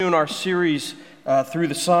In our series through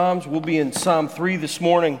the Psalms, we'll be in Psalm 3 this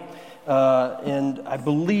morning, and I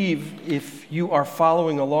believe if you are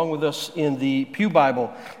following along with us in the Pew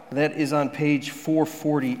Bible, that is on page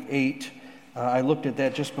 448. I looked at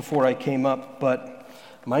that just before I came up, but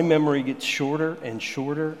my memory gets shorter and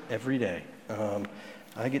shorter every day.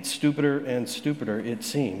 I get stupider and stupider, it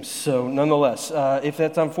seems. So nonetheless, if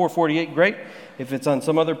that's on 448, great. If it's on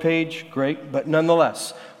some other page, great. But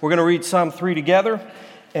nonetheless, we're going to read Psalm 3 together.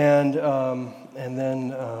 And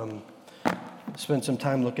then spend some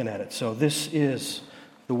time looking at it. So this is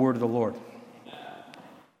the word of the Lord.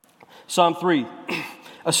 Psalm 3,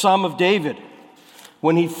 a psalm of David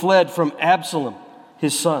when he fled from Absalom,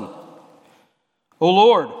 his son. O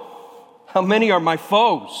Lord, how many are my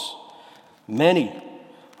foes? Many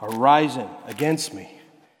are rising against me.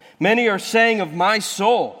 Many are saying of my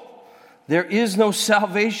soul, there is no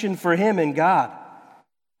salvation for him in God.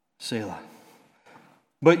 Selah.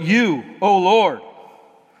 But you, O Lord,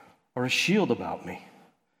 are a shield about me,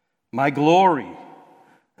 my glory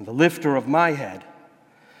and the lifter of my head.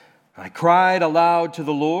 I cried aloud to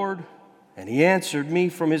the Lord, and he answered me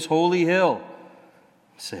from his holy hill.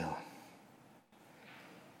 Selah.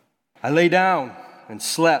 I lay down and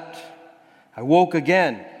slept. I woke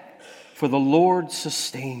again, for the Lord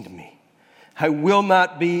sustained me. I will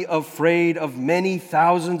not be afraid of many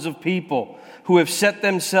thousands of people who have set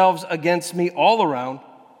themselves against me all around.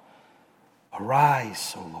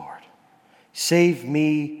 Arise, O Lord. Save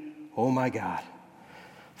me, O my God.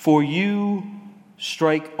 For you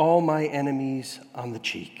strike all my enemies on the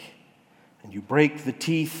cheek, and you break the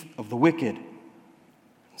teeth of the wicked.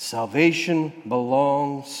 Salvation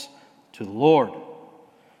belongs to the Lord.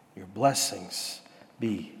 Your blessings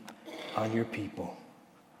be on your people.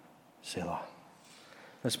 Selah.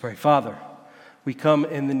 Let's pray. Father, we come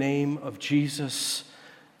in the name of Jesus,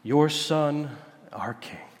 your Son, our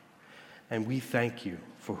King. And we thank you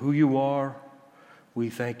for who you are. We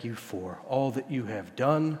thank you for all that you have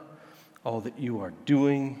done, all that you are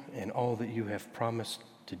doing, and all that you have promised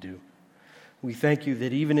to do. We thank you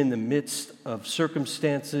that even in the midst of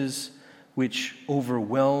circumstances which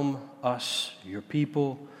overwhelm us, your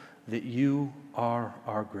people, that you are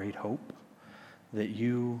our great hope, that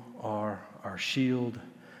you are our shield,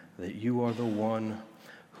 that you are the one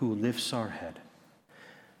who lifts our head.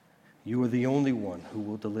 You are the only one who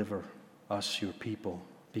will deliver us, your people,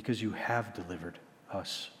 because you have delivered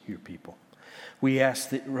us, your people. We ask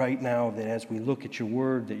that right now that as we look at your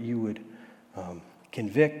word, that you would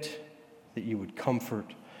convict, that you would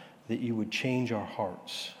comfort, that you would change our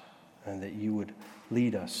hearts, and that you would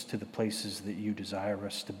lead us to the places that you desire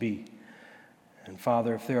us to be. And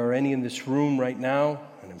Father, if there are any in this room right now,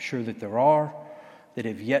 and I'm sure that there are, that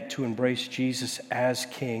have yet to embrace Jesus as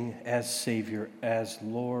King, as Savior, as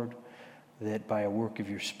Lord, that by a work of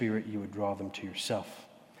your Spirit you would draw them to yourself.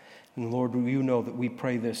 And Lord, you know that we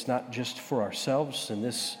pray this not just for ourselves in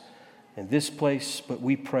this place, but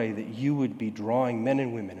we pray that you would be drawing men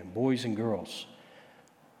and women and boys and girls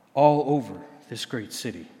all over this great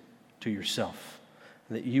city to yourself,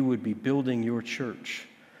 and that you would be building your church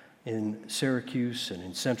in Syracuse and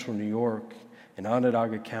in central New York, in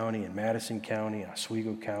Onondaga County, in Madison County,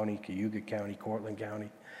 Oswego County, Cayuga County, Cortland County,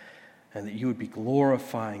 and that you would be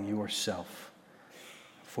glorifying yourself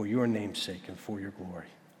for your name's sake and for your glory.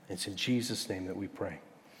 It's in Jesus' name that we pray.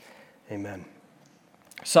 Amen.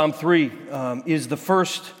 Psalm 3 is the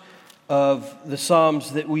first of the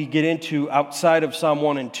Psalms that we get into outside of Psalm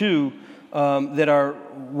 1 and 2 that are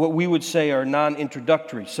what we would say are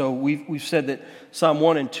non-introductory. So we've said that Psalm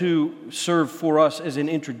 1 and 2 serve for us as an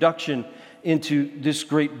introduction into this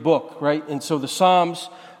great book, right? And so the Psalms,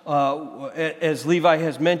 as Levi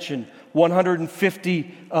has mentioned, 150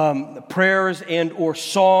 prayers and or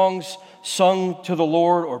songs sung to the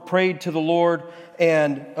Lord or prayed to the Lord,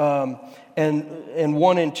 and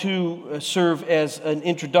 1 and 2 serve as an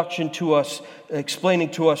introduction to us,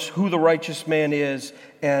 explaining to us who the righteous man is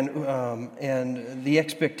and the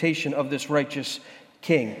expectation of this righteous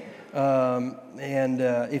king.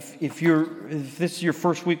 If this is your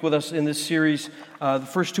first week with us in this series, the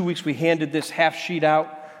first 2 weeks we handed this half sheet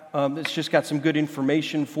out. It's just got some good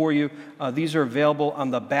information for you. These are available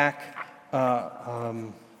on the back at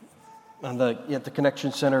the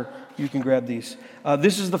Connection Center. You can grab these.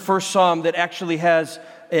 This is the first psalm that actually has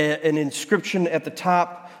an inscription at the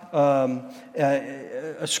top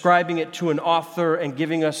ascribing it to an author and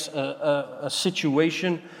giving us a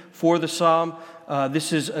situation for the psalm.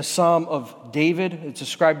 This is a psalm of David. It's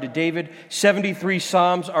ascribed to David. 73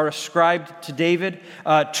 psalms are ascribed to David.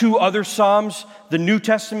 2 other psalms, the New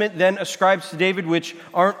Testament then ascribes to David, which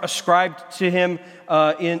aren't ascribed to him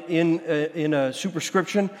in a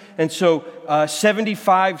superscription. And so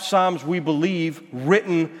 75 psalms, we believe,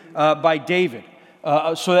 written by David.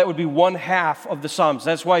 So that would be 1/2 of the Psalms.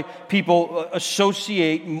 That's why people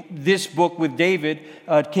associate this book with David,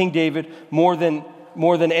 King David, more than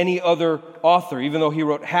any other author. Even though he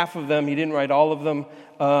wrote half of them, he didn't write all of them,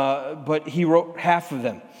 but he wrote half of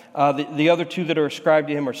them. The other 2 that are ascribed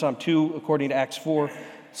to him are Psalm 2, according to Acts 4,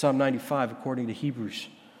 Psalm 95, according to Hebrews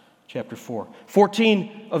chapter 4.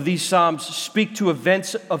 14 of these psalms speak to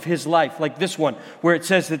events of his life, like this one, where it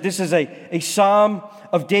says that this is a psalm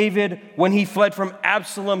of David when he fled from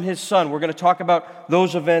Absalom, his son. We're going to talk about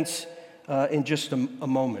those events in just a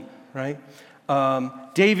moment, right?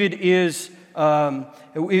 David is,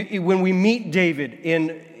 when we meet David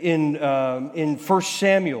in 1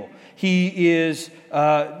 Samuel, he's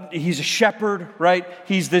a shepherd, right?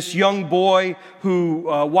 He's this young boy who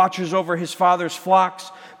watches over his father's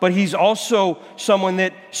flocks, but he's also someone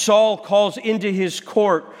that Saul calls into his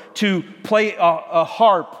court to play a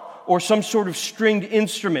harp or some sort of stringed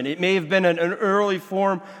instrument. It may have been an early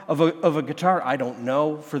form of a guitar. I don't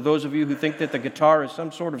know. For those of you who think that the guitar is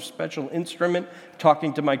some sort of special instrument,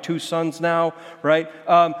 talking to my 2 sons now, right?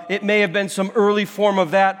 It may have been some early form of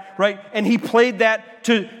that, right? And he played that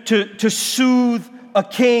to soothe a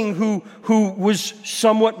king who was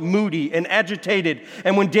somewhat moody and agitated.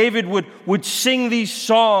 And when David would sing these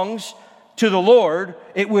songs to the Lord,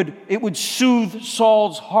 it would soothe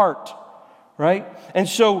Saul's heart, right? And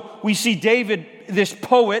so we see David, this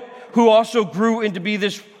poet, who also grew into be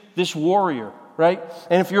this warrior, right?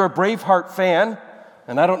 And if you're a Braveheart fan,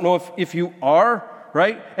 and I don't know if you are,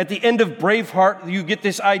 right? At the end of Braveheart, you get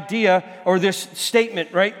this idea or this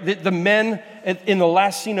statement, right? That the men in the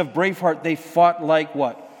last scene of Braveheart, they fought like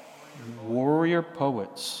what? Warrior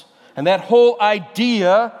poets. And that whole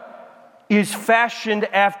idea is fashioned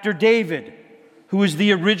after David, who is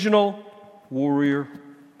the original warrior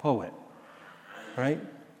poet, right?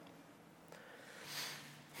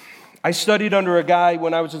 I studied under a guy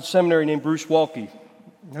when I was in seminary named Bruce Waltke.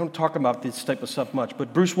 I don't talk about this type of stuff much,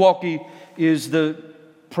 but Bruce Waltke is the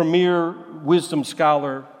premier wisdom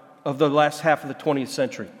scholar of the last half of the 20th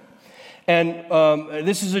century. And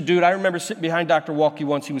this is a dude, I remember sitting behind Dr. Waltke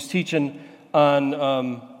once. He was teaching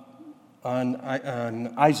on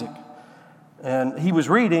Isaac. And he was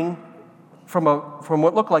reading from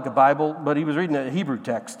what looked like a Bible, but he was reading a Hebrew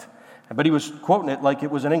text. But he was quoting it like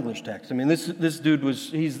it was an English text. I mean, this dude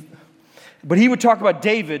but he would talk about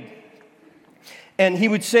David, and he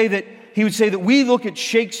would say that we look at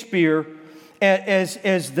Shakespeare as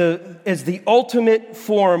the ultimate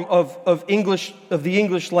form of the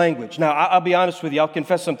English language. Now, I'll be honest with you. I'll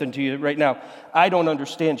confess something to you right now. I don't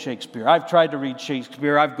understand Shakespeare. I've tried to read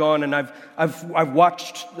Shakespeare. I've gone and I've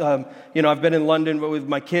watched. I've been in London with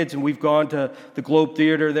my kids, and we've gone to the Globe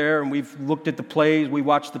Theatre there, and we've looked at the plays. We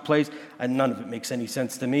watched the plays, and none of it makes any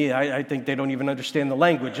sense to me. I think they don't even understand the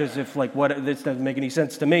language, as if this doesn't make any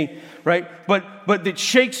sense to me, right? But that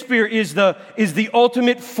Shakespeare is the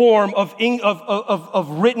ultimate form of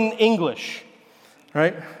written English,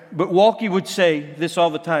 right? But Waltke would say this all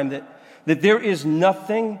the time, that there is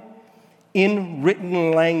nothing in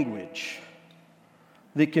written language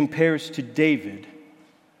that compares to David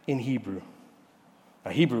in Hebrew.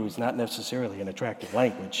 Now, Hebrew is not necessarily an attractive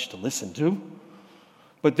language to listen to,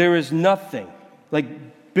 but there is nothing,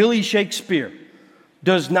 like Billy Shakespeare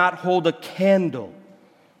does not hold a candle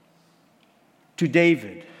to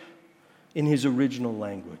David in his original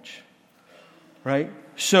language, right?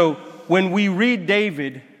 So when we read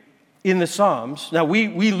David in the Psalms, now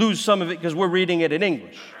we lose some of it because we're reading it in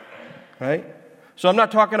English, right? So I'm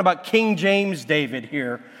not talking about King James David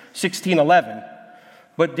here, 1611,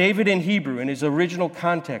 but David in Hebrew, in his original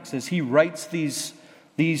context, as he writes these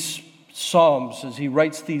psalms, as he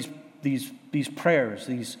writes these prayers,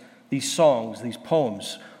 these songs, these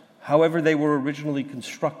poems, however they were originally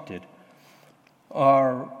constructed,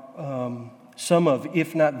 are some of,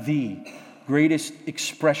 if not the greatest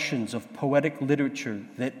expressions of poetic literature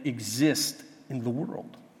that exist in the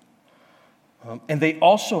world. And they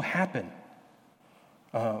also happen,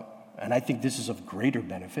 and I think this is of greater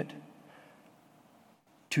benefit,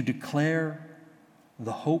 to declare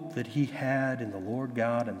the hope that he had in the Lord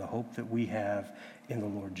God and the hope that we have in the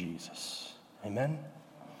Lord Jesus. Amen?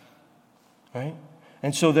 Right?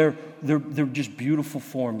 And so they're just beautiful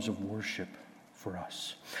forms of worship for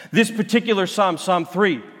us. This particular Psalm, Psalm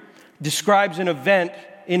 3, describes an event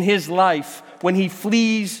in his life when he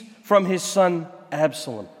flees from his son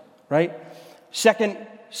Absalom, right? 2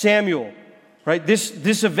 Samuel, right?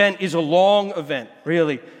 This event is a long event,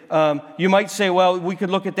 really. You might say, well, we could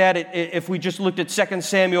look at that if we just looked at 2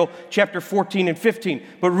 Samuel chapter 14 and 15.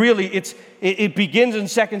 But really, it begins in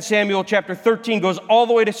 2 Samuel chapter 13, goes all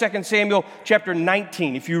the way to 2 Samuel chapter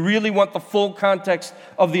 19, if you really want the full context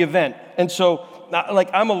of the event. And so,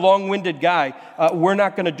 I'm a long-winded guy. We're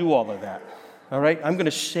not going to do all of that, all right? I'm going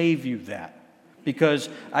to save you that because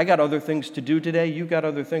I got other things to do today. You got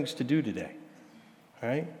other things to do today, all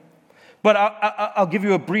right? But I'll give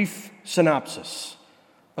you a brief synopsis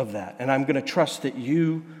of that, and I'm going to trust that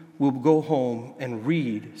you will go home and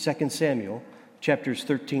read 2 Samuel chapters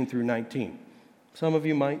 13 through 19. Some of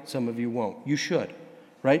you might, some of you won't. You should,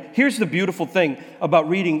 right? Here's the beautiful thing about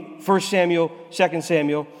reading 1 Samuel, 2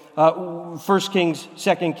 Samuel, 1 Kings,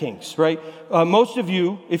 2 Kings, right? Most of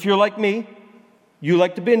you, if you're like me, you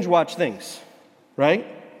like to binge watch things, right?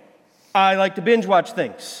 I like to binge watch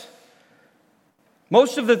things.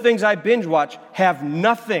 Most of the things I binge watch have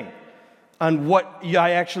nothing on what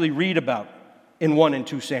I actually read about in 1 and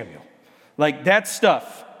 2 Samuel. Like that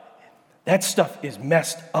stuff is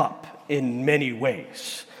messed up in many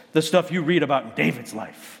ways. The stuff you read about in David's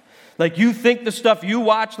life. Like you think the stuff you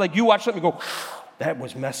watch, like you watch something and go, that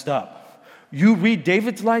was messed up. You read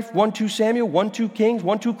David's life, 1, 2 Samuel, 1, 2 Kings,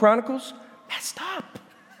 1, 2 Chronicles, messed up.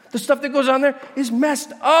 The stuff that goes on there is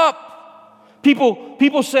messed up.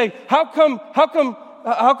 People say, how come,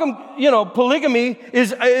 polygamy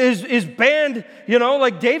is banned,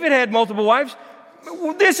 like David had multiple wives.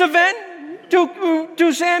 This event,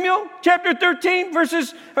 2 Samuel, chapter 13,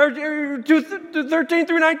 verses 13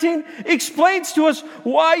 through 19, explains to us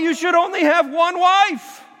why you should only have one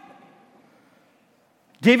wife.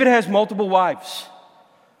 David has multiple wives.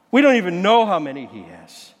 We don't even know how many he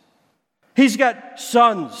has. He's got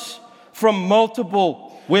sons from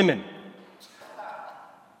multiple women.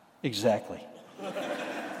 Exactly.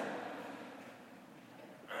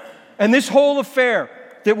 And this whole affair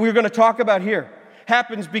that we're going to talk about here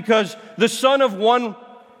happens because the son of one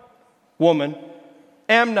woman,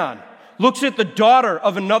 Amnon, looks at the daughter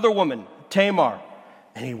of another woman, Tamar,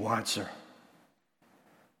 and he wants her.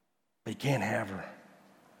 But he can't have her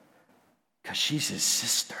because she's his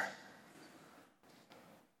sister.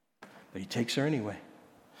 But he takes her anyway.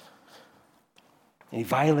 And he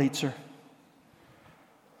violates her.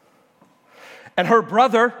 And her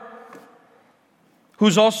brother,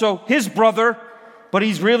 who's also his brother, but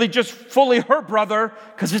he's really just fully her brother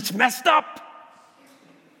because it's messed up,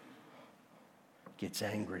 gets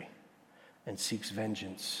angry and seeks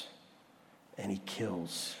vengeance, and he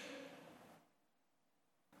kills.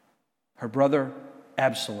 Her brother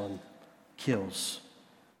Absalom kills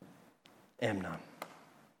Amnon.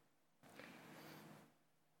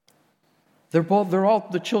 They're all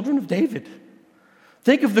the children of David.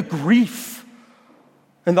 Think of the grief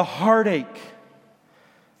and the heartache.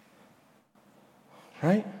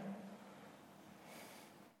 Right?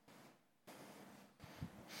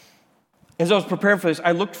 As I was preparing for this,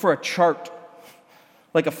 I looked for a chart,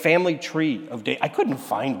 like a family tree of David. I couldn't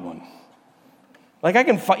find one. Like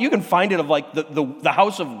you can find it of like the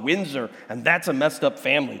House of Windsor, and that's a messed up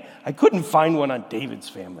family. I couldn't find one on David's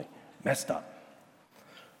family. Messed up.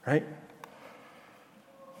 Right?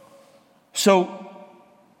 So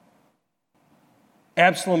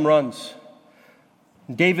Absalom runs.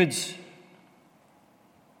 David's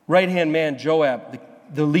right-hand man, Joab,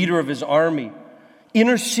 the leader of his army,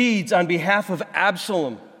 intercedes on behalf of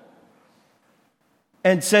Absalom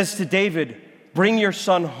and says to David, bring your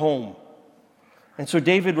son home. And so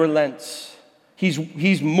David relents.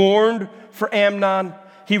 He's mourned for Amnon.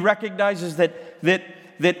 He recognizes that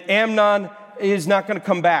Amnon is not going to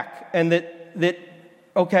come back, and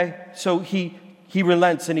so he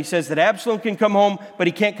relents, and he says that Absalom can come home, but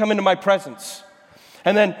he can't come into my presence.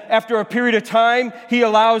 And then after a period of time, he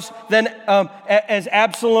allows then, as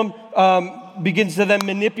Absalom begins to then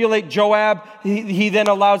manipulate Joab, he then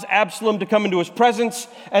allows Absalom to come into his presence.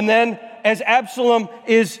 And then as Absalom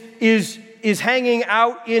is hanging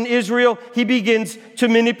out in Israel, he begins to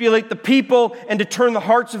manipulate the people and to turn the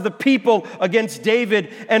hearts of the people against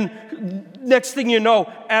David. And next thing you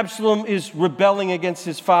know, Absalom is rebelling against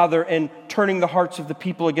his father and turning the hearts of the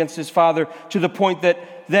people against his father to the point that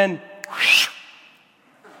then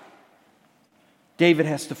David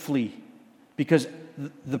has to flee because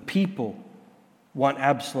the people want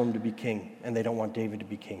Absalom to be king and they don't want David to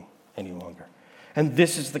be king any longer. And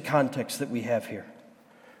this is the context that we have here,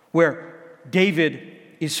 where David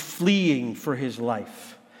is fleeing for his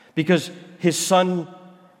life because his son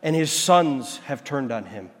and his sons have turned on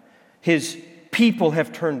him. His people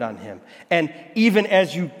have turned on him. And even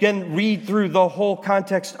as you can read through the whole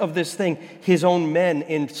context of this thing, his own men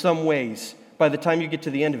in some ways, by the time you get to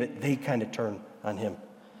the end of it, they kind of turn on him.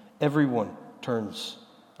 Everyone turns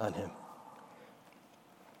on him.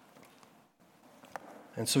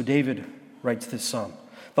 And so David writes this psalm.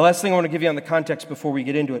 The last thing I want to give you on the context before we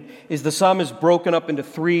get into it is the psalm is broken up into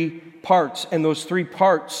 3 parts, and those 3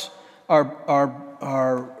 parts are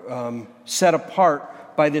set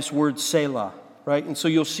apart by this word Selah, right? And so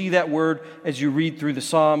you'll see that word as you read through the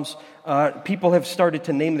Psalms. People have started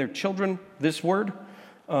to name their children this word.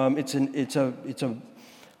 It's a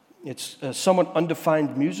somewhat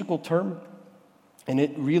undefined musical term, and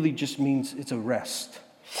it really just means it's a rest.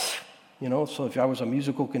 So if I was a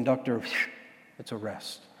musical conductor, it's a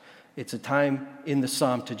rest. It's a time in the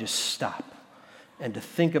psalm to just stop and to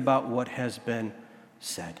think about what has been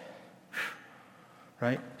said.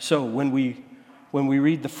 Right? So when we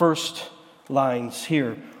read the first lines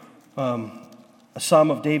here, a psalm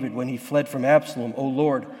of David when he fled from Absalom, O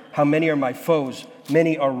Lord, how many are my foes?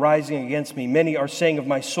 Many are rising against me. Many are saying of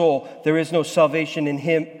my soul, there is no salvation in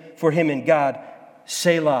him for him in God.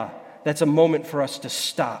 Selah. That's a moment for us to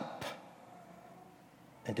stop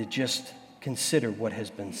and to just consider what has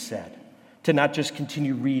been said, to not just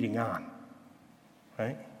continue reading on,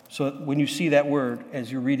 right? So when you see that word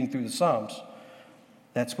as you're reading through the Psalms,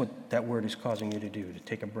 that's what that word is causing you to do, to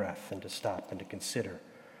take a breath and to stop and to consider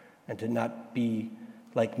and to not be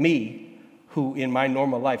like me, who in my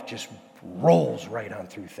normal life just rolls right on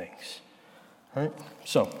through things, all right?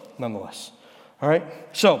 So, nonetheless, all right?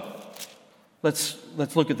 So, let's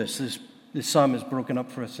look at this. This psalm is broken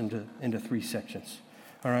up for us into 3 sections,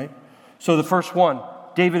 all right? So the first one,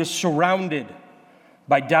 David is surrounded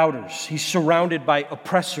by doubters. He's surrounded by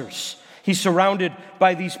oppressors. He's surrounded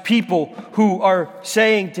by these people who are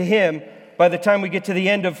saying to him, by the time we get to the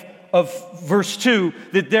end of verse 2,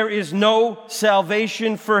 that there is no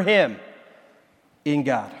salvation for him in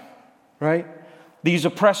God, right? These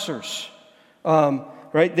oppressors,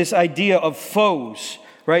 right? This idea of foes,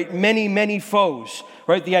 right? Many, many foes,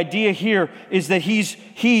 right? The idea here is that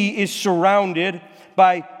he is surrounded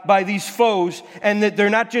by these foes, and that they're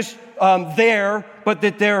not just there, but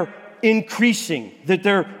that they're increasing, that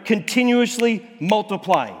they're continuously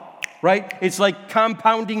multiplying, right? It's like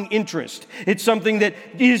compounding interest. It's something that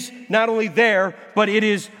is not only there, but it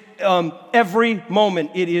is every moment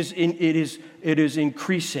it is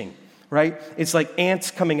increasing, right? It's like ants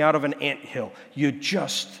coming out of an anthill.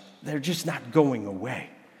 They're just not going away,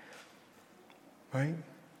 right?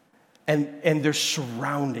 And they're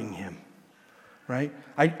surrounding him. Right?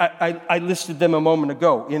 I listed them a moment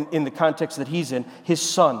ago in the context that he's in. His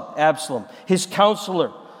son, Absalom. His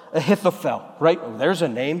counselor, Ahithophel. Right? Oh, there's a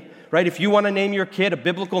name. Right? If you want to name your kid a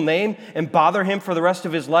biblical name and bother him for the rest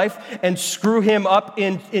of his life and screw him up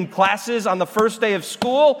in classes on the first day of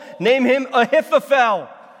school, name him Ahithophel.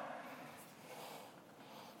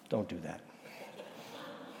 Don't do that.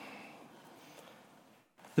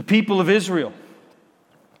 The people of Israel,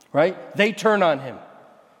 right? They turn on him.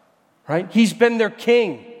 Right? He's been their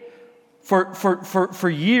king for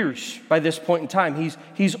years by this point in time.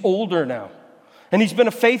 He's older now. And he's been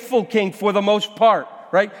a faithful king for the most part,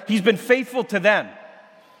 right? He's been faithful to them,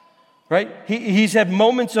 right? He's had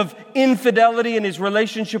moments of infidelity in his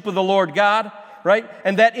relationship with the Lord God, right?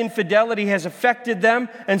 And that infidelity has affected them.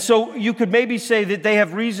 And so you could maybe say that they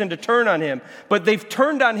have reason to turn on him. But they've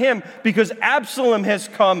turned on him because Absalom has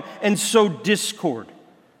come and sowed discord.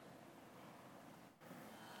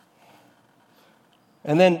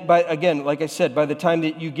 And then, like I said, by the time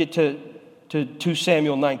that you get to 2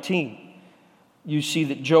 Samuel 19, you see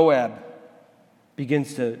that Joab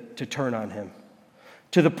begins to turn on him.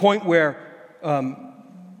 To the point where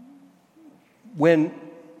when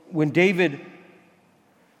David's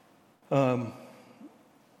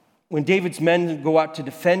men go out to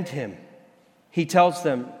defend him, he tells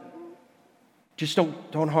them, just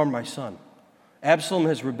don't harm my son. Absalom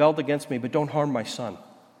has rebelled against me, but don't harm my son.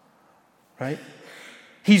 Right?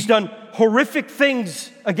 He's done horrific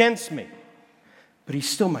things against me, but he's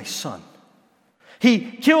still my son.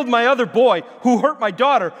 He killed my other boy who hurt my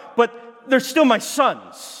daughter, but they're still my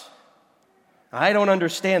sons. I don't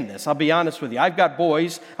understand this. I'll be honest with you. I've got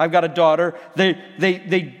boys. I've got a daughter.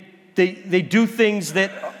 They do things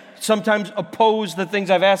that sometimes oppose the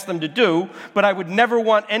things I've asked them to do, but I would never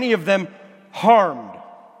want any of them harmed,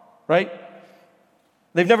 right?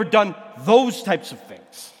 They've never done those types of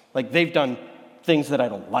things. Like they've done things that I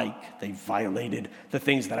don't like. They've violated the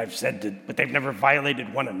things that I've said, but they've never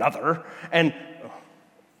violated one another. And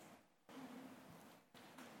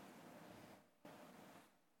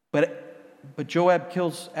But Joab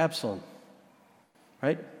kills Absalom,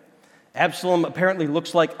 right? Absalom apparently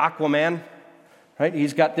looks like Aquaman, right?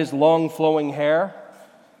 He's got this long flowing hair.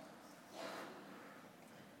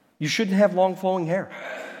 You shouldn't have long flowing hair,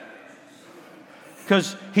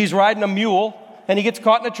 because he's riding a mule and he gets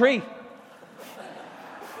caught in a tree.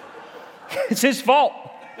 It's his fault.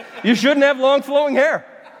 You shouldn't have long flowing hair.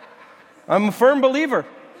 I'm a firm believer.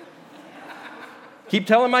 Keep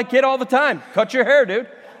telling my kid all the time, cut your hair, dude.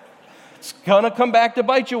 It's going to come back to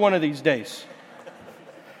bite you one of these days.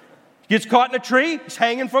 Gets caught in a tree, he's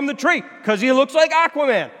hanging from the tree because he looks like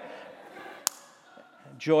Aquaman.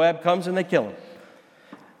 Joab comes and they kill him.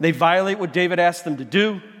 They violate what David asked them to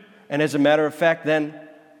do, and as a matter of fact, then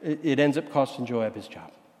it ends up costing Joab his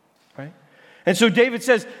job, right? And so David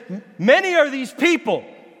says, many are these people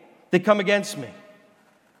that come against me.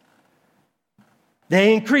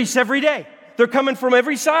 They increase every day. They're coming from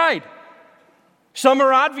every side. Some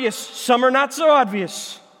are obvious, some are not so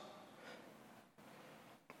obvious.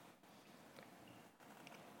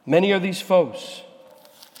 Many are these foes.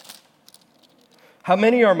 How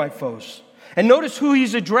many are my foes? And notice who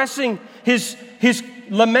he's addressing his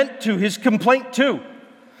lament to, his complaint to.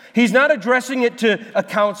 He's not addressing it to a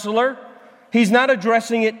counselor. He's not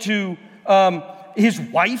addressing it to his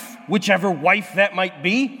wife, whichever wife that might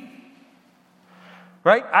be.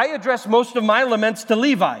 Right? I address most of my laments to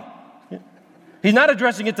Levi. He's not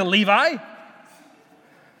addressing it to Levi.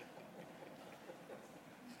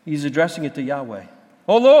 He's addressing it to Yahweh.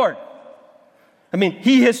 Oh, Lord. I mean,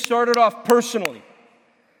 he has started off personally.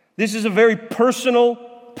 This is a very personal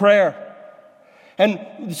prayer.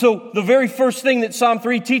 And so the very first thing that Psalm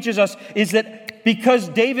 3 teaches us is that because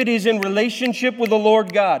David is in relationship with the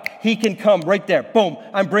Lord God, he can come right there. Boom,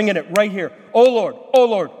 I'm bringing it right here. Oh, Lord, oh,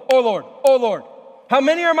 Lord, oh, Lord, oh, Lord. How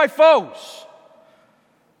many are my foes?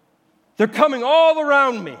 They're coming all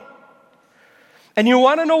around me. And you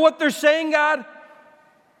want to know what they're saying, God?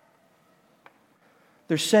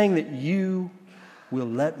 They're saying that you will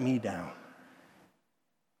let me down.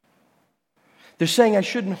 They're saying I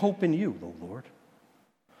shouldn't hope in you, though, Lord.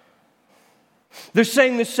 They're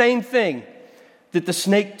saying the same thing that the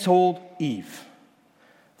snake told Eve,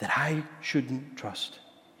 that I shouldn't trust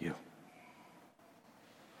you.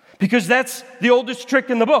 Because that's the oldest trick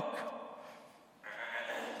in the book.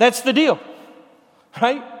 That's the deal,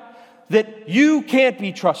 right? That you can't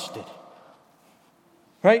be trusted,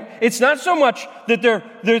 right? It's not so much that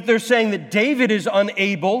they're saying that David is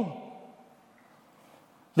unable.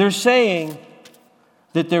 They're saying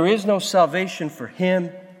that there is no salvation for him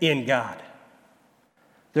in God.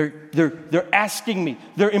 They're asking me,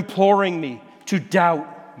 they're imploring me to doubt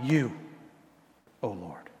you, O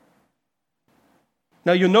Lord.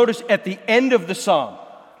 Now you'll notice at the end of the psalm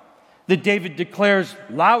that David declares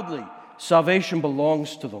loudly, salvation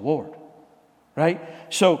belongs to the Lord, right?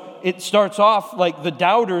 So it starts off like the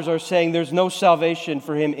doubters are saying there's no salvation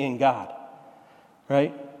for him in God,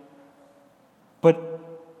 right? But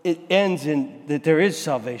it ends in that there is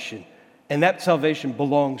salvation, and that salvation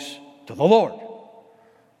belongs to the Lord.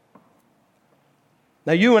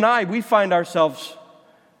 Now, you and I, we find ourselves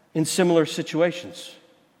in similar situations.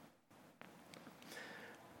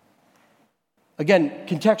 Again,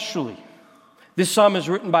 contextually, this psalm is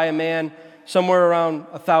written by a man somewhere around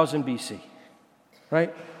 1000 BC,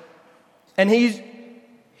 right? And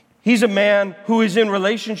he's a man who is in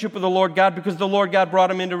relationship with the Lord God because the Lord God brought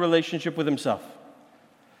him into relationship with himself.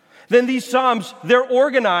 Then these psalms, they're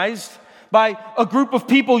organized by a group of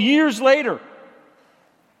people years later.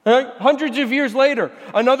 Right? Hundreds of years later,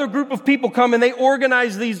 another group of people come and they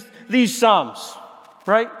organize these psalms,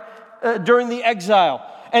 right? During the exile.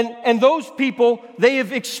 And those people, they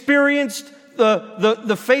have experienced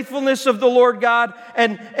the faithfulness of the Lord God,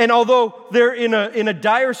 and although they're in a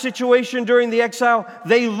dire situation during the exile,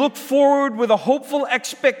 they look forward with a hopeful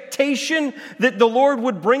expectation that the Lord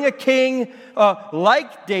would bring a king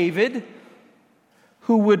like David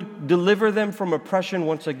who would deliver them from oppression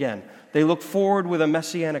once again. They look forward with a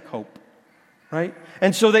messianic hope, right?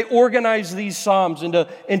 And so they organize these psalms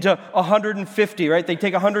into 150, right? They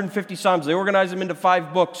take 150 psalms, they organize them into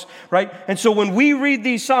 5 books, right? And so when we read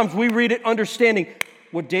these psalms, we read it understanding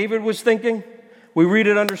what David was thinking. We read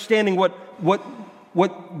it understanding what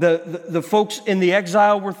the folks in the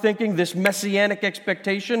exile were thinking, this messianic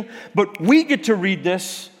expectation. But we get to read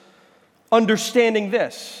this understanding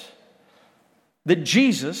this, that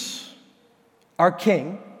Jesus, our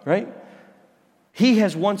King, right? He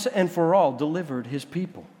has once and for all delivered his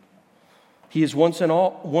people. He has once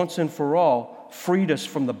and for all freed us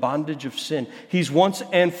from the bondage of sin. He's once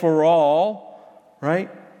and for all, right,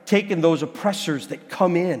 taken those oppressors that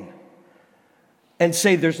come in and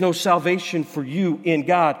say there's no salvation for you in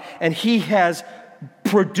God. And He has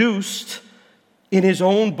produced in His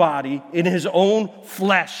own body, in His own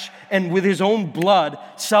flesh, and with His own blood,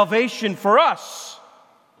 salvation for us.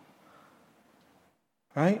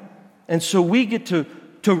 Right? And so we get to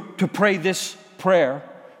pray this prayer,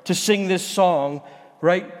 to sing this song,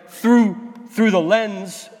 right, through the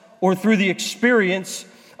lens or through the experience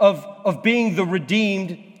of being the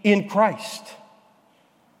redeemed in Christ.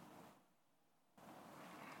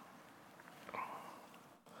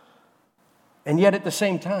 And yet at the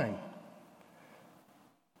same time,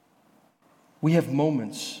 we have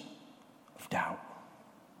moments of doubt.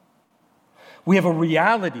 We have a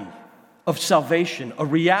reality of salvation, a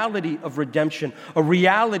reality of redemption, a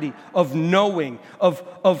reality of knowing,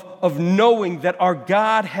 of knowing that our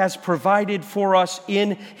God has provided for us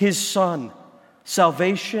in His Son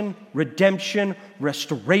salvation, redemption,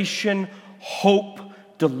 restoration, hope,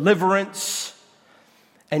 deliverance.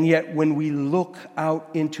 And yet when we look out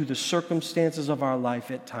into the circumstances of our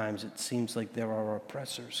life, at times it seems like there are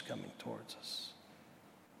oppressors coming towards us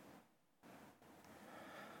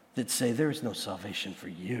that say, there is no salvation for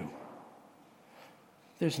you.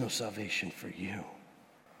 There's no salvation for you.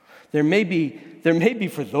 There may be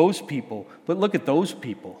for those people, but look at those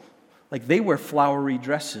people. Like, they wear flowery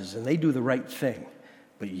dresses and they do the right thing.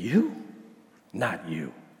 But you? Not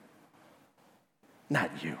you.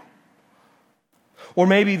 Not you. Or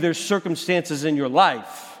maybe there's circumstances in your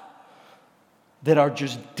life that are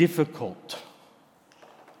just difficult.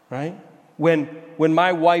 Right? When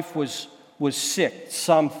my wife was sick,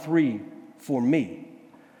 Psalm 3 for me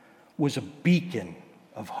was a beacon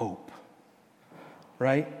of hope,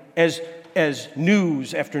 right? As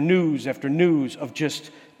news after news after news of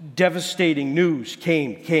just devastating news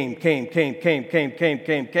came,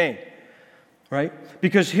 right?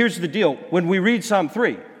 Because here's the deal. When we read Psalm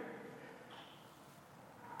 3,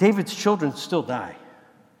 David's children still die,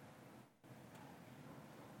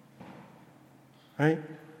 right?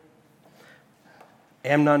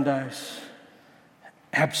 Amnon dies.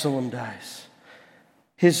 Absalom dies.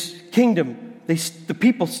 His kingdom, the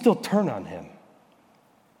people still turn on him.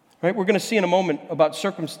 Right? We're going to see in a moment about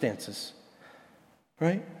circumstances.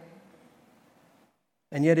 Right?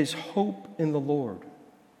 And yet his hope in the Lord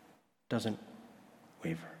doesn't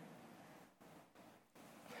waver.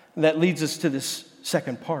 And that leads us to this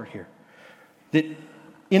second part here. That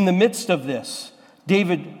in the midst of this,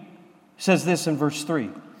 David says this in verse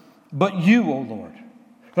 3. But you, O Lord.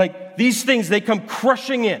 Like, these things, they come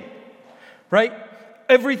crushing in. Right?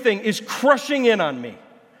 Everything is crushing in on me,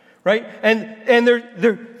 right? And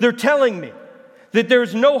they're telling me that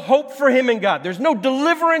there's no hope for him in God. There's no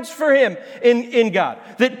deliverance for him in God.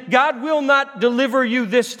 That God will not deliver you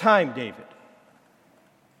this time, David.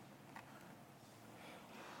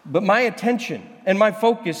 But my attention and my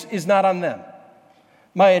focus is not on them.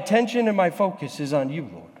 My attention and my focus is on you,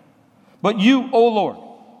 Lord. But you, O Lord,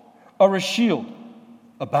 are a shield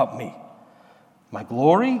about me, my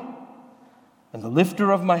glory and the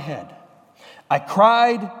lifter of my head. I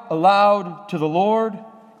cried aloud to the Lord,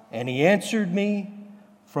 and He answered me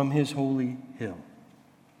from His holy hill.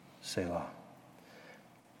 Selah.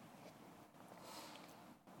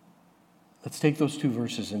 Let's take those two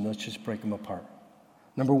verses and let's just break them apart.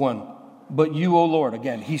 Number one, but you, O Lord.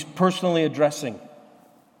 Again, he's personally addressing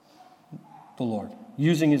the Lord,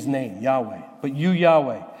 using his name, Yahweh. But you,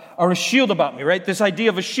 Yahweh, are a shield about me, right? This idea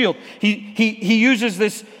of a shield. He uses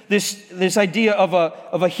this idea of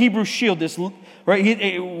a Hebrew shield. This,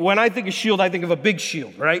 right? When I think of shield, I think of a big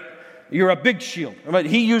shield, right? You're a big shield. Right?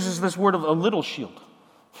 He uses this word of a little shield,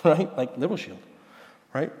 right? Like little shield,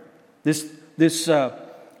 right? This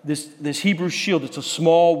Hebrew shield. It's a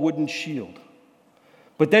small wooden shield.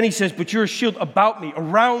 But then he says, "But you're a shield about me,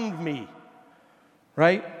 around me,"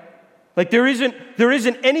 right? Like there isn't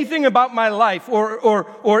anything about my life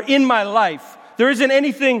or in my life. There isn't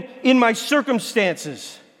anything in my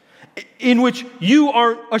circumstances in which you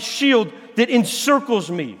are a shield that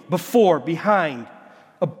encircles me before, behind,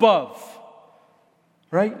 above.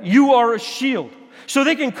 Right? You are a shield. So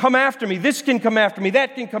they can come after me. This can come after me.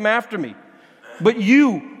 That can come after me. But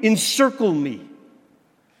you encircle me.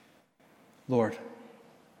 Lord,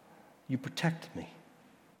 you protect me.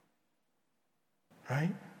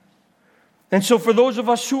 Right? And so for those of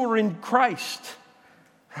us who are in Christ,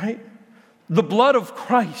 right? The blood of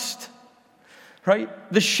Christ, right?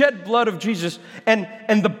 The shed blood of Jesus and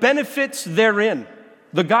the benefits therein,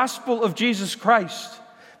 the gospel of Jesus Christ,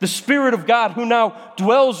 the Spirit of God who now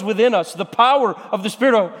dwells within us, the power of the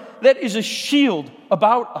Spirit, that is a shield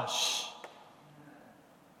about us.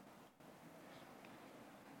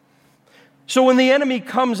 So when the enemy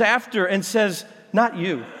comes after and says, not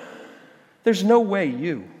you. There's no way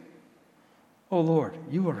you. Oh Lord,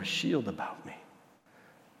 you are a shield about me.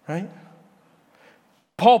 Right?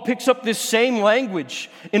 Paul picks up this same language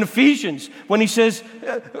in Ephesians when he says,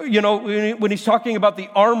 when he's talking about the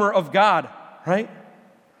armor of God, right?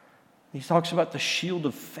 He talks about the shield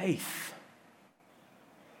of faith,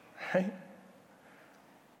 right?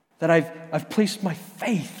 That I've placed my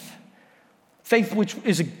faith, which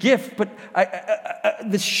is a gift, but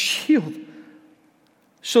the shield,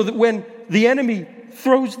 so that when the enemy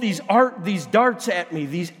throws these darts at me,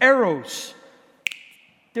 these arrows,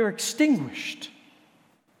 they're extinguished.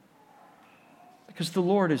 Because the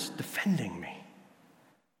Lord is defending me.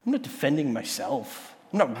 I'm not defending myself.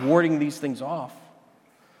 I'm not warding these things off.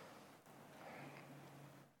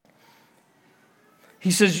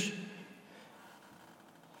 He says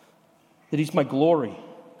that he's my glory.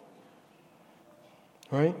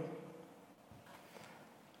 Right?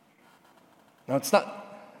 Now, it's not,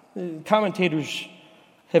 commentators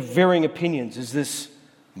have varying opinions. Is this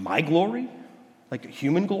my glory? Like a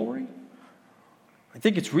human glory? I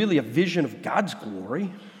think it's really a vision of God's glory,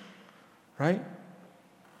 right?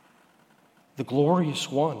 The glorious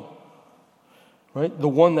one, right? The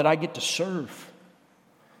one that I get to serve.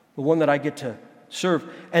 The one that I get to serve.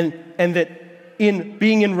 And that in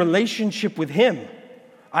being in relationship with him,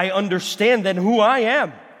 I understand then who I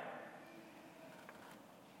am.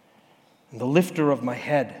 And the lifter of my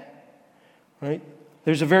head, right?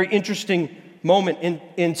 There's a very interesting moment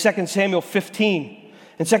in 2 Samuel 15.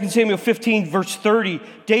 In 2 Samuel 15, verse 30,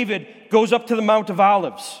 David goes up to the Mount of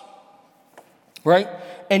Olives, right?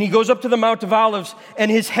 And he goes up to the Mount of Olives,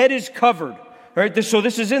 and his head is covered, right? So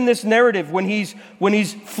this is in this narrative when he's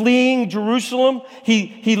fleeing Jerusalem.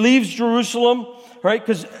 He leaves Jerusalem, right?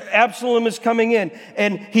 Because Absalom is coming in,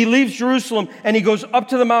 and he leaves Jerusalem, and he goes up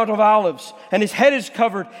to the Mount of Olives, and his head is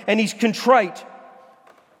covered, and he's contrite,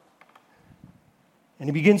 and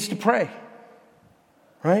he begins to pray,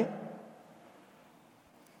 right?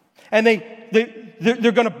 And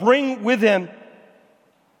they're going to bring with him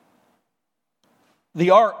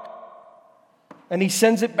the ark. And he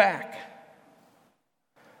sends it back.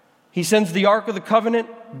 He sends the ark of the covenant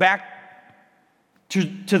back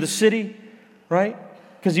to the city, right?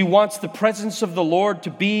 Because he wants the presence of the Lord to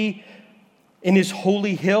be in his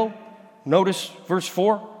holy hill. Notice verse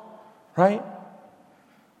 4, right?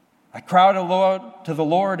 I cried aloud to the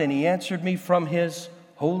Lord, and he answered me from his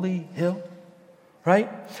holy hill.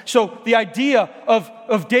 Right? So the idea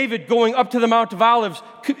of David going up to the Mount of Olives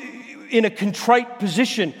in a contrite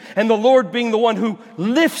position, and the Lord being the one who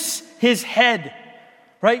lifts his head,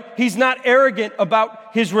 right? He's not arrogant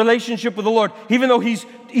about his relationship with the Lord, even though he's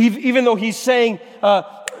saying,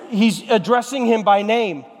 he's addressing him by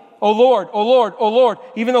name. Oh Lord, oh Lord, oh Lord.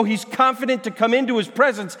 Even though he's confident to come into his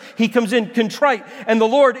presence, he comes in contrite, and the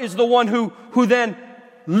Lord is the one who then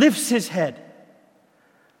lifts his head,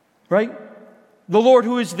 right? The Lord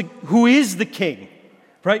who is the king,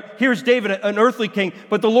 right? Here's David, an earthly king,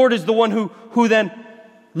 but the Lord is the one who then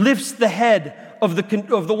lifts the head of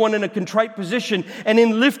the one in a contrite position, and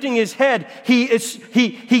in lifting his head, he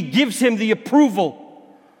gives him the approval,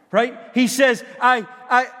 right? He says,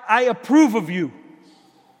 I approve of you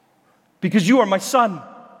because you are my son.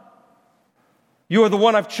 You are the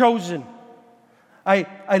one I've chosen.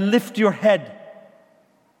 I lift your head,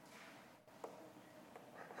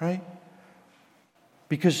 right?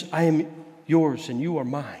 Because I am yours and you are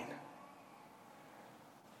mine.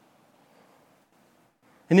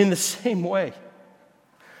 And in the same way,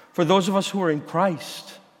 for those of us who are in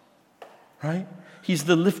Christ, right? He's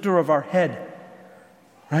the lifter of our head,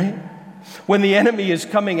 right? When the enemy is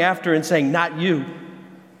coming after and saying, not you,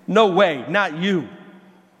 no way, not you.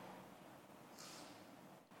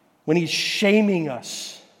 When he's shaming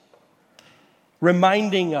us,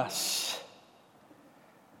 reminding us,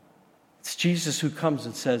 it's Jesus who comes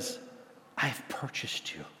and says, I have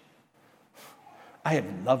purchased you. I have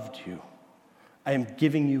loved you. I am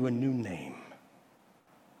giving you a new name.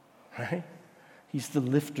 Right? He's the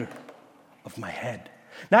lifter of my head.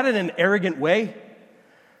 Not in an arrogant way.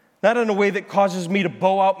 Not in a way that causes me to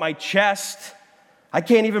bow out my chest. I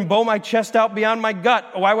can't even bow my chest out beyond my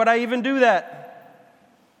gut. Why would I even do that?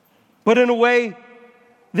 But in a way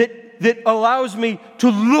that allows me to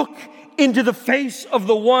look into the face of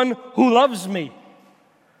the one who loves me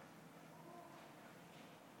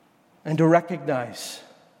and to recognize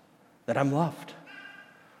that I'm loved,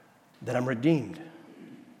 that I'm redeemed,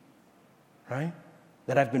 right?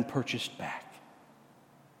 That I've been purchased back,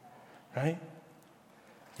 right?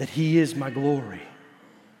 That he is my glory.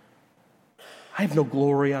 I have no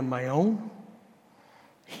glory on my own.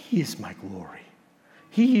 He is my glory.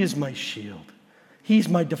 He is my shield. He's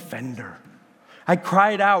my defender. I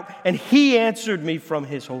cried out, and He answered me from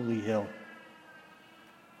His holy hill.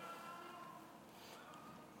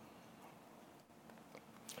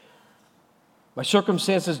 My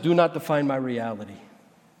circumstances do not define my reality.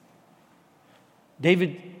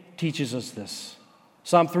 David teaches us this.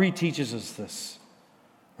 Psalm 3 teaches us this,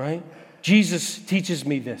 right? Jesus teaches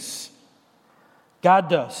me this. God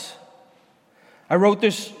does. I wrote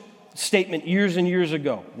this statement years and years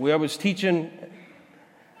ago. I was teaching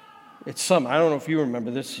I don't know if you remember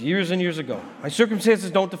this, years and years ago. My circumstances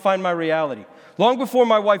don't define my reality. Long before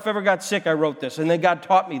my wife ever got sick, I wrote this, and then God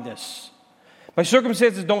taught me this. My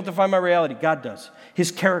circumstances don't define my reality. God does. His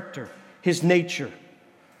character, His nature,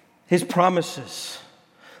 His promises.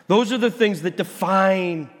 Those are the things that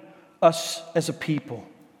define us as a people,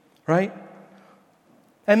 right?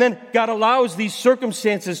 And then God allows these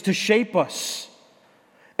circumstances to shape us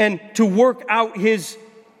and to work out His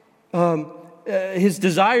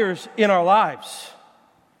desires in our lives.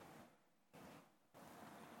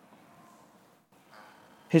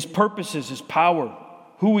 His purposes, His power,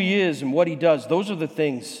 who He is and what He does, those are the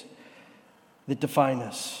things that define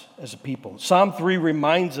us as a people. Psalm 3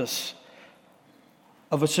 reminds us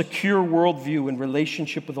of a secure worldview in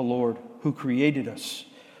relationship with the Lord who created us,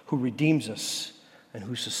 who redeems us, and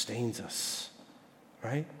who sustains us,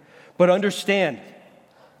 right? But understand,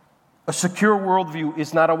 a secure worldview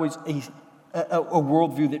is not always a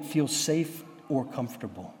worldview that feels safe or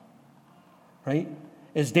comfortable, right?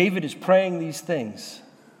 As David is praying these things,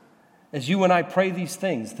 as you and I pray these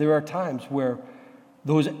things, there are times where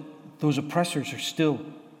those oppressors are still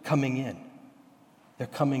coming in. They're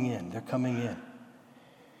coming in. They're coming in.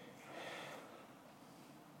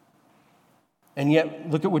 And yet,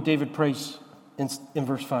 look at what David prays in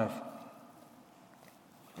verse 5.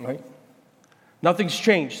 Right? Nothing's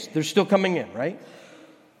changed. They're still coming in, right?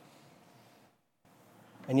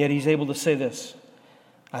 And yet he's able to say this: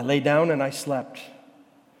 I lay down and I slept.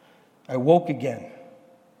 I woke again,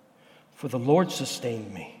 for the Lord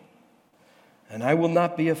sustained me. And I will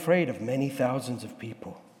not be afraid of many thousands of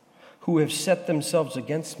people who have set themselves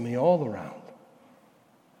against me all around.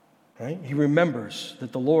 Right? He remembers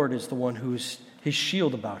that the Lord is the one who's his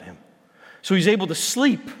shield about him. So he's able to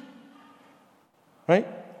sleep. Right?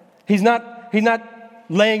 He's not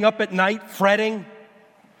laying up at night fretting.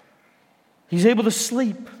 He's able to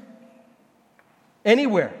sleep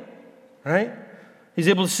anywhere. Right? He's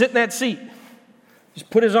able to sit in that seat. Just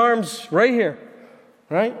put his arms right here.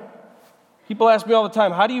 Right? People ask me all the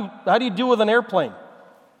time, how do you deal with an airplane?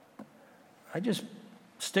 I just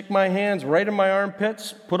stick my hands right in my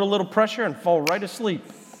armpits, put a little pressure, and fall right asleep.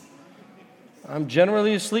 I'm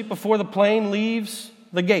generally asleep before the plane leaves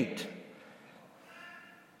the gate,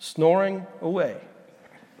 snoring away.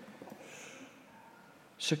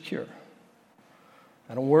 Secure.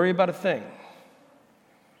 I don't worry about a thing.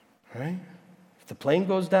 Right? If the plane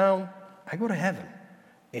goes down, I go to heaven.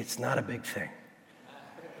 It's not a big thing.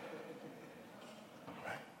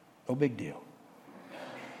 Right? No big deal.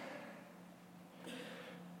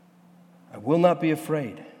 I will not be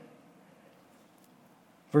afraid.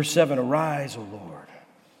 Verse 7, arise, O Lord.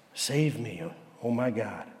 Save me, O my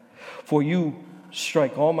God. For you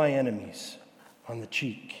strike all my enemies on the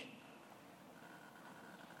cheek.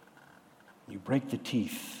 You break the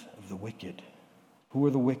teeth of the wicked. Who are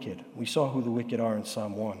the wicked? We saw who the wicked are in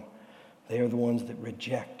Psalm 1. They are the ones that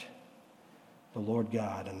reject the Lord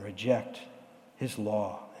God and reject His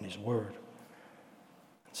law and His word.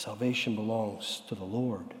 And salvation belongs to the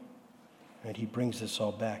Lord. And He brings this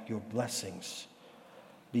all back. Your blessings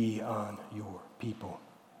be on your people.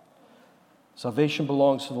 Salvation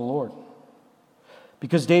belongs to the Lord.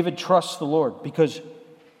 Because David trusts the Lord. Because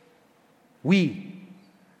we,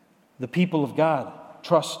 the people of God,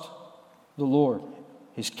 trust the Lord,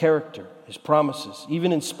 His character, His promises.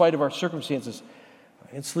 Even in spite of our circumstances, I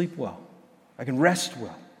can sleep well. I can rest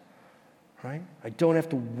well. Right? I don't have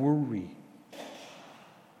to worry.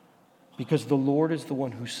 Because the Lord is the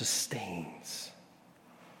one who sustains.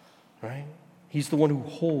 Right? He's the one who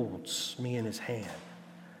holds me in His hand.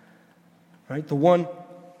 Right? The one,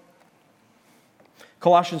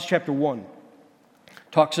 Colossians chapter 1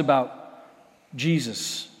 talks about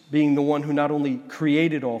Jesus being the one who not only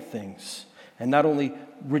created all things and not only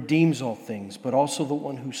redeems all things, but also the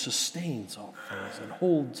one who sustains all things and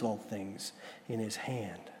holds all things in His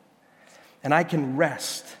hand. And I can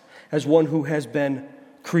rest as one who has been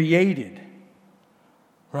created,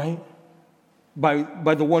 right? By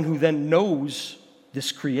the one who then knows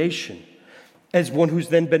this creation, as one who's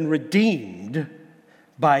then been redeemed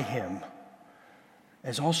by Him,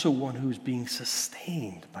 as also one who's being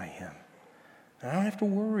sustained by Him. And I don't have to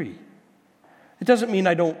worry. It doesn't mean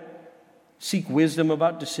I don't seek wisdom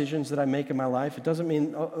about decisions that I make in my life. It doesn't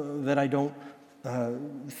mean that I don't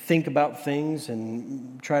think about things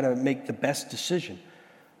and try to make the best decision.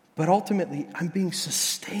 But ultimately, I'm being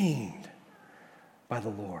sustained by the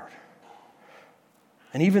Lord.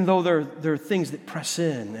 And even though there are things that press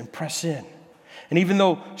in, and even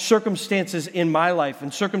though circumstances in my life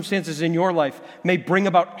and circumstances in your life may bring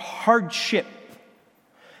about hardship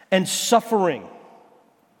and suffering,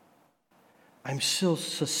 I'm still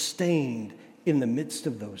sustained in the midst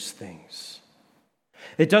of those things.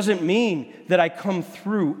 It doesn't mean that I come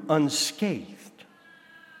through unscathed.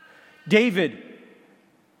 David,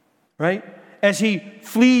 right, as he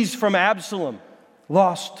flees from Absalom,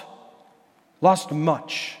 lost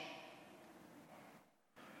much.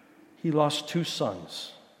 He lost 2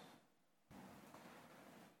 sons,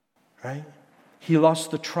 right? He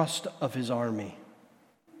lost the trust of his army.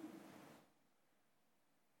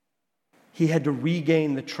 He had to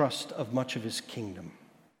regain the trust of much of his kingdom,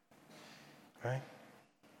 right?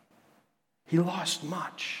 He lost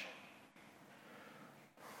much.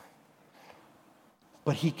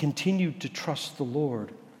 But he continued to trust the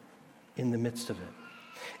Lord in the midst of it.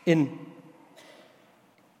 In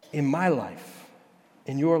my life,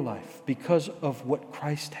 in your life, because of what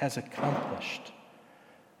Christ has accomplished,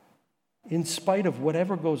 in spite of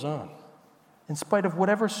whatever goes on, in spite of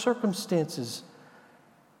whatever circumstances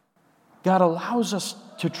God allows us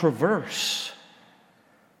to traverse,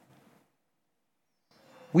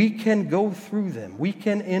 we can go through them, we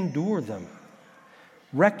can endure them,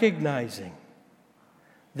 recognizing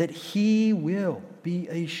that He will be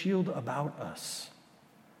a shield about us.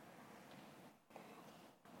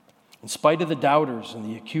 In spite of the doubters and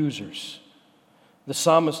the accusers, the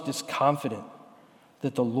psalmist is confident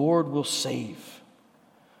that the Lord will save,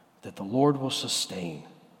 that the Lord will sustain,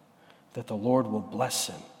 that the Lord will bless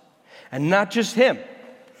him. And not just him,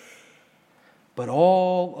 but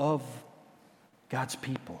all of God's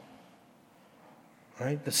people.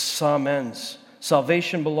 Right? The psalm ends,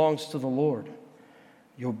 salvation belongs to the Lord.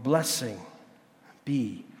 Your blessing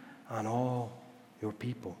be on all your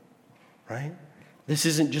people. Right? This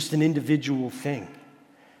isn't just an individual thing.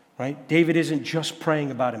 Right? David isn't just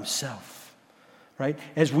praying about himself. Right?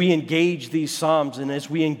 As we engage these psalms and as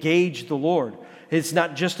we engage the Lord, it's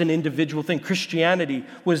not just an individual thing. Christianity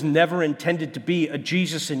was never intended to be a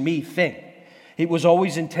Jesus and me thing. It was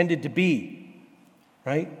always intended to be,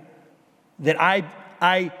 right, that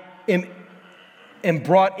I am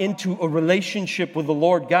brought into a relationship with the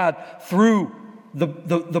Lord God through the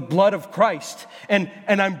blood of Christ. And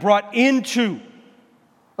I'm brought into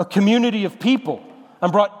a community of people.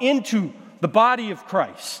 I'm brought into the body of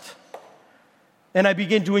Christ. And I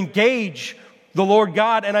begin to engage the Lord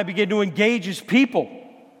God, and I begin to engage His people,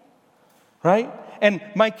 right? And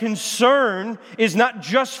my concern is not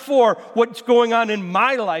just for what's going on in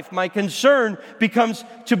my life. My concern becomes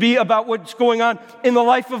to be about what's going on in the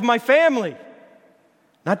life of my family.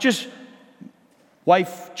 Not just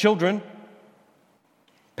wife, children,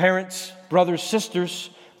 parents, brothers,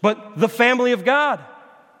 sisters, but the family of God,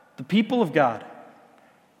 the people of God.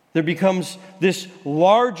 There becomes this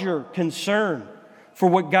larger concern for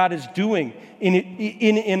what God is doing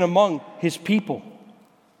in among His people,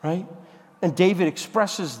 right? And David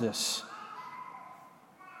expresses this.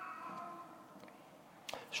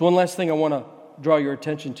 So one last thing I want to draw your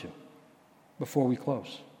attention to before we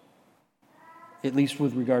close, at least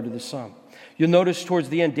with regard to this psalm. You'll notice towards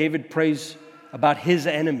the end, David prays about his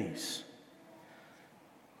enemies,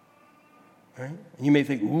 right? And you may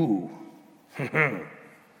think, ooh,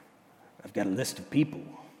 I've got a list of people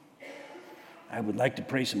I would like to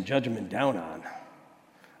pray some judgment down on.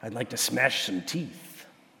 I'd like to smash some teeth.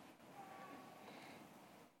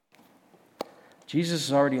 Jesus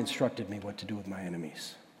has already instructed me what to do with my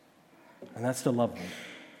enemies, and that's to love them,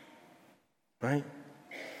 right?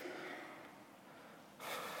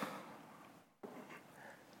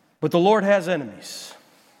 But the Lord has enemies,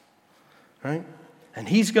 right? And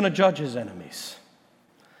He's going to judge His enemies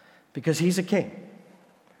because He's a king,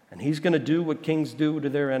 and He's going to do what kings do to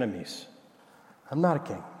their enemies. I'm not a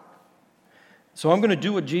king. So I'm going to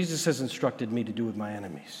do what Jesus has instructed me to do with my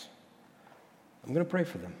enemies. I'm going to pray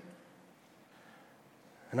for them.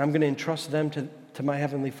 And I'm going to entrust them to my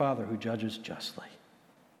Heavenly Father who judges justly.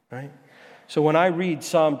 Right? So when I read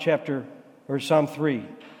Psalm 3,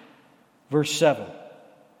 verse 7,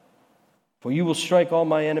 for you will strike all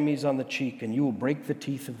my enemies on the cheek, and you will break the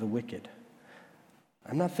teeth of the wicked.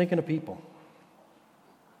 I'm not thinking of people.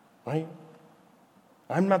 Right?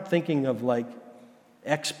 I'm not thinking of like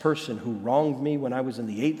X person who wronged me when I was in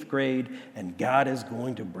the 8th grade, and God is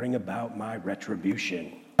going to bring about my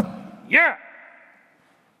retribution. Yeah!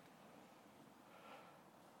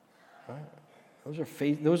 Right? Those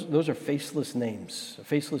are faceless names,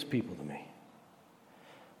 faceless people to me.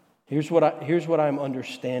 Here's what I'm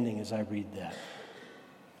understanding as I read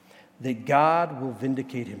that God will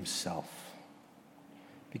vindicate himself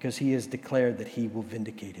because he has declared that he will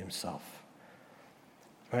vindicate himself.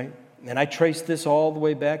 Right? And I trace this all the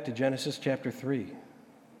way back to Genesis chapter 3.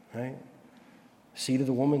 Right? Seed of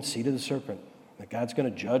the woman, seed of the serpent. That God's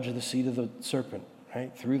going to judge the seed of the serpent,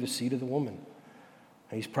 right? Through the seed of the woman.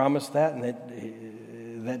 And he's promised that,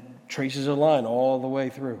 and that traces a line all the way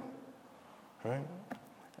through. Right?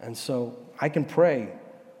 And so I can pray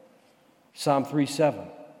Psalm 3:7,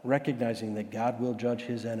 recognizing that God will judge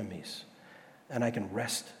his enemies. And I can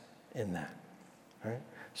rest in that. Right?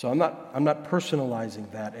 So I'm not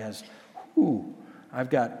personalizing that as, I've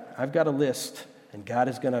got a list, and God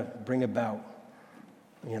is going to bring about,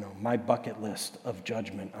 my bucket list of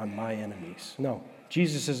judgment on my enemies. No,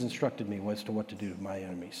 Jesus has instructed me as to what to do to my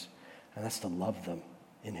enemies, and that's to love them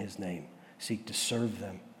in his name, seek to serve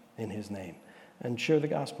them in his name, and share the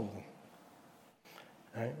gospel with them.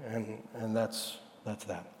 Right? And that's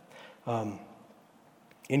that.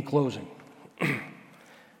 In closing,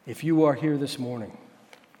 if you are here this morning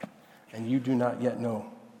and you do not yet know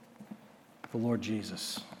the Lord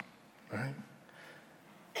Jesus, right?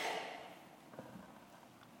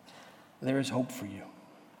 There is hope for you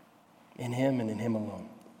in him and in him alone,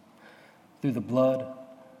 through the blood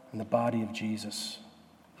and the body of Jesus,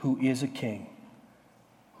 who is a king,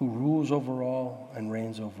 who rules over all and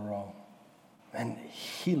reigns over all. And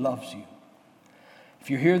he loves you.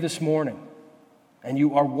 If you're here this morning and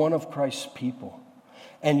you are one of Christ's people,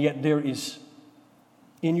 and yet there is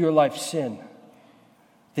in your life sin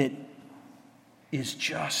that is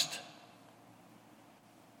just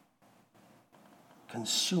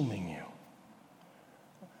consuming you,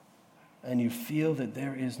 and you feel that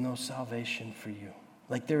there is no salvation for you,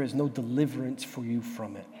 like there is no deliverance for you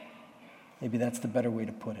from it. Maybe that's the better way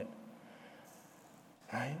to put it.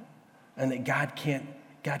 Right? And that God can't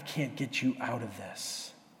get you out of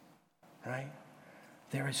this. Right?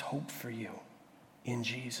 There is hope for you in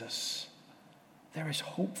Jesus. There is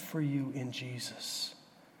hope for you in Jesus.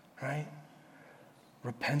 Right?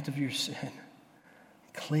 Repent of your sin.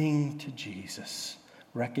 Cling to Jesus.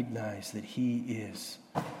 Recognize that he is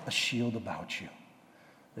a shield about you,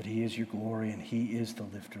 that he is your glory and he is the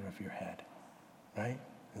lifter of your head, right?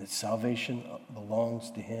 And that salvation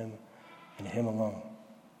belongs to him and him alone,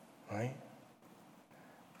 right?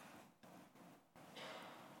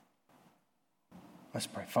 Let's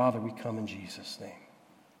pray. Father, we come in Jesus' name.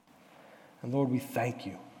 And Lord, we thank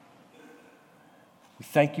you. We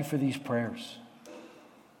thank you for these prayers.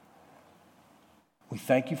 We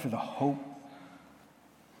thank you for the hope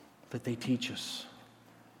that they teach us.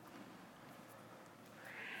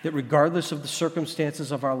 That regardless of the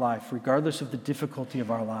circumstances of our life, regardless of the difficulty of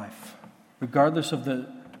our life, regardless of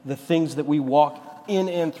the things that we walk in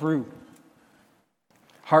and through,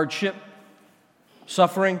 hardship,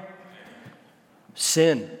 suffering,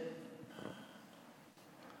 sin,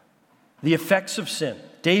 the effects of sin.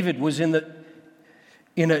 David was in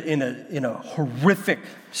a horrific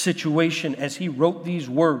situation as he wrote these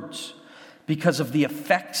words because of the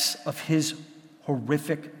effects of his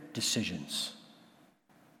horrific decisions.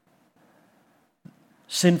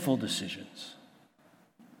 Sinful decisions.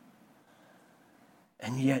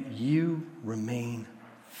 And yet you remain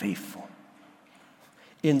faithful.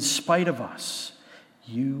 In spite of us,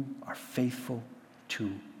 you are faithful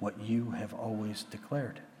to what you have always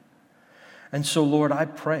declared. And so, Lord, I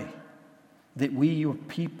pray that we, your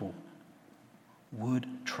people, would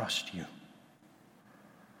trust you.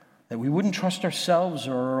 That we wouldn't trust ourselves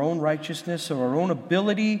or our own righteousness or our own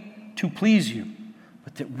ability to please you,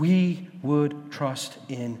 but that we would trust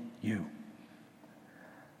in you,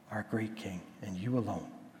 our great King, and you alone.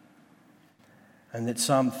 And that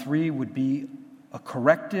Psalm 3 would be a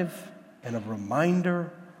corrective and a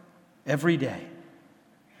reminder every day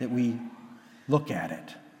that we look at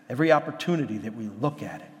it, every opportunity that we look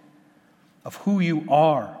at it, of who you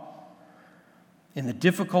are in the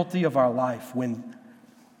difficulty of our life when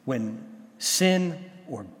sin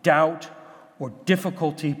or doubt or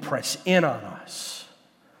difficulty press in on us,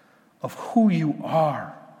 of who you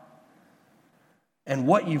are and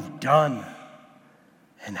what you've done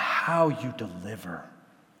and how you deliver,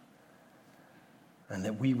 and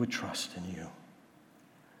that we would trust in you.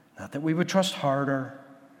 Not that we would trust harder,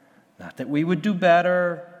 not that we would do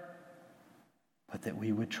better, but that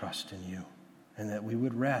we would trust in you and that we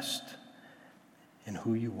would rest in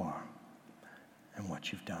who you are and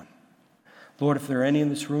what you've done. Lord, if there are any in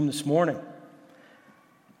this room this morning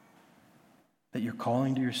that you're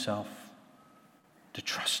calling to yourself, to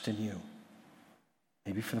trust in you,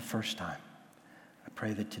 maybe for the first time. I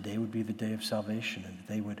pray that today would be the day of salvation and that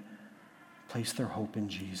they would place their hope in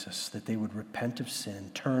Jesus, that they would repent of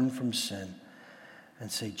sin, turn from sin,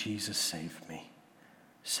 and say, Jesus, save me.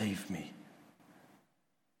 Save me.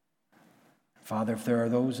 Father, if there are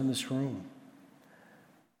those in this room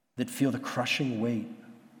that feel the crushing weight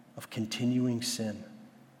of continuing sin,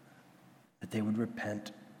 that they would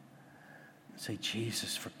repent and say,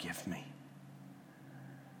 Jesus, forgive me.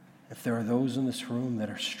 If there are those in this room that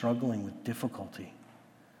are struggling with difficulty,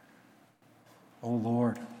 oh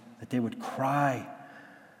Lord, that they would cry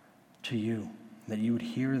to you, that you would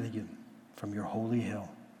hear them from your holy hill,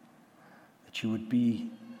 that you would be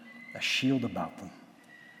a shield about them,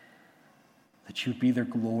 that you would be their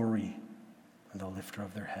glory and the lifter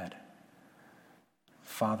of their head.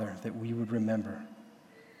 Father, that we would remember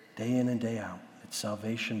day in and day out that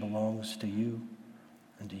salvation belongs to you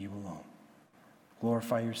and to you alone.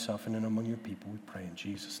 Glorify yourself in and among your people, we pray in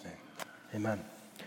Jesus' name. Amen.